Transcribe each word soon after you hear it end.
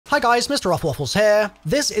Hi guys, MrRoflWaffles here.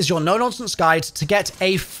 This is your no-nonsense guide to get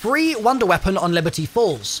a free wonder weapon on Liberty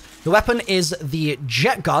Falls. The weapon is the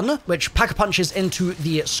Jetgun, which pack-a-punches into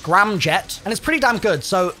the scramjet, and it's pretty damn good,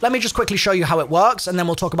 so let me just quickly show you how it works, and then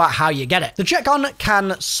we'll talk about how you get it. The Jetgun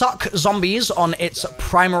can suck zombies on its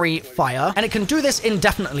primary fire, and it can do this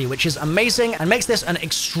indefinitely, which is amazing, and makes this an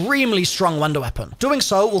extremely strong wonder weapon. Doing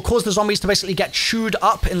so will cause the zombies to basically get chewed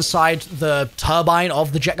up inside the turbine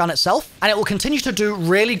of the Jetgun itself, and it will continue to do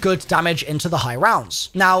really good damage into the high rounds.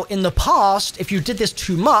 Now, in the past, if you did this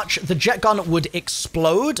too much, the Jetgun would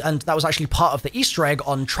explode, and that was actually part of the Easter egg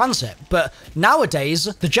on transit. But nowadays,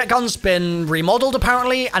 the Jetgun's been remodeled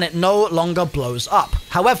apparently, and it no longer blows up.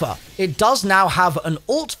 However, it does now have an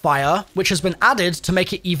alt fire, which has been added to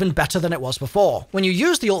make it even better than it was before. When you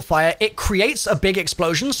use the alt fire, it creates a big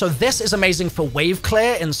explosion, so this is amazing for wave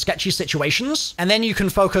clear in sketchy situations. And then you can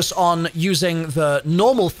focus on using the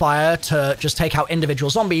normal fire to just take out individual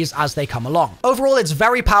zombies as they come along. Overall, it's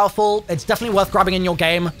very powerful. It's definitely worth grabbing in your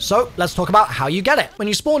game. So let's talk about how you get it. When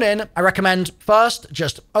you spawn in, I recommend first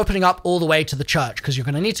just opening up all the way to the church, because you're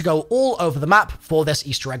going to need to go all over the map for this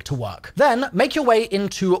Easter egg to work. Then make your way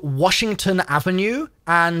into Washington Avenue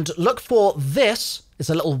and look for this. It's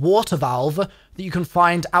a little water valve that you can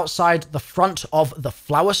find outside the front of the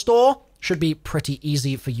flower store. Should be pretty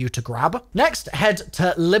easy for you to grab. Next, head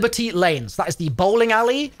to Liberty Lanes. That is the bowling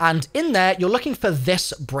alley. And in there, you're looking for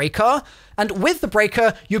this breaker. And with the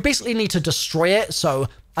breaker, you basically need to destroy it. So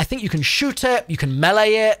I think you can shoot it, you can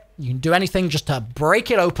melee it, you can do anything just to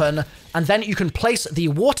break it open, and then you can place the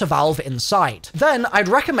water valve inside. Then I'd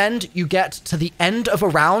recommend you get to the end of a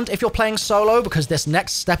round if you're playing solo, because this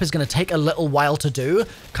next step is going to take a little while to do.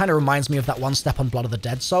 Kind of reminds me of that one step on Blood of the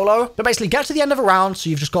Dead solo. But basically get to the end of a round, so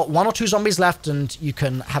you've just got 1 or 2 zombies left, and you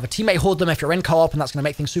can have a teammate hoard them if you're in co-op, and that's going to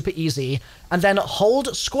make things super easy. And then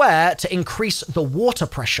hold square to increase the water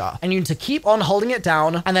pressure. And you need to keep on holding it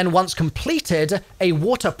down, and then once completed, a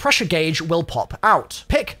water pressure gauge will pop out.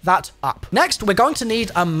 Pick that up. Next, we're going to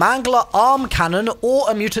need a Mangler arm cannon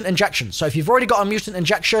or a mutant injection. So if you've already got a mutant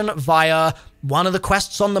injection via one of the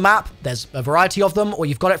quests on the map, there's a variety of them, or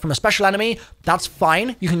you've got it from a special enemy, that's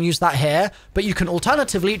fine. You can use that here, but you can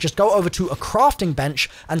alternatively just go over to a crafting bench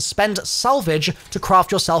and spend salvage to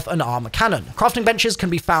craft yourself an arm cannon. Crafting benches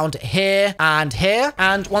can be found here and here,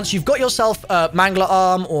 and once you've got yourself a Mangler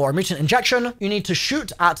arm or a mutant injection, you need to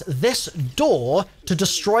shoot at this door to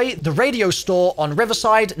destroy the radio store on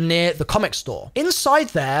Riverside near the comic store. Inside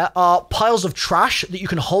there are piles of trash that you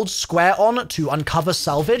can hold square on to uncover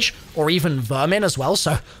salvage, or even vermin as well,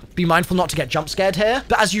 so be mindful not to get jump scared here.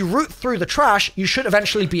 But as you root through the trash, you should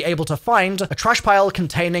eventually be able to find a trash pile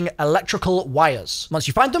containing electrical wires. Once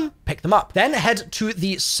you find them, pick them up. Then head to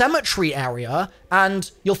the cemetery area,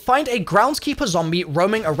 and you'll find a groundskeeper zombie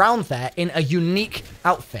roaming around there in a unique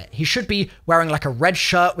outfit. He should be wearing like a red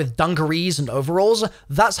shirt with dungarees and overalls.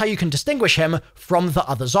 That's how you can distinguish him from the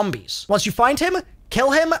other zombies. Once you find him,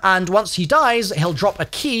 kill him, and once he dies, he'll drop a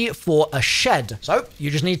key for a shed. So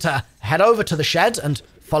you just need to head over to the shed and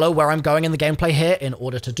follow where I'm going in the gameplay here in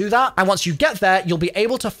order to do that. And once you get there, you'll be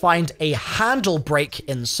able to find a handle brake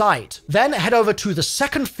inside. Then head over to the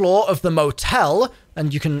second floor of the motel,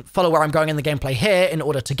 and you can follow where I'm going in the gameplay here in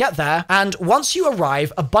order to get there. And once you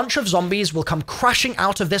arrive, a bunch of zombies will come crashing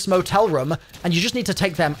out of this motel room, and you just need to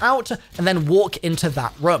take them out and then walk into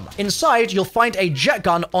that room. Inside, you'll find a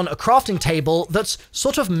Jetgun on a crafting table that's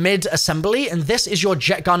sort of mid-assembly, and this is your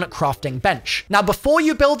Jetgun crafting bench. Now, before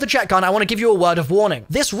you build the Jetgun, I want to give you a word of warning.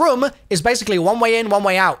 This room is basically one way in, one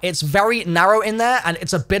way out. It's very narrow in there, and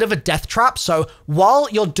it's a bit of a death trap, so while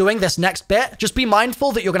you're doing this next bit, just be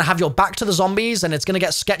mindful that you're going to have your back to the zombies, and it's going to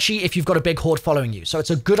get sketchy if you've got a big horde following you. So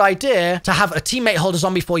it's a good idea to have a teammate hold a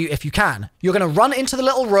zombie for you if you can. You're going to run into the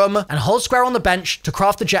little room and hold square on the bench to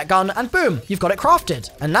craft the Jetgun, and boom, you've got it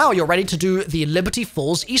crafted. And now you're ready to do the Liberty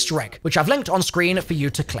Falls Easter egg, which I've linked on screen for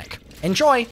you to click. Enjoy!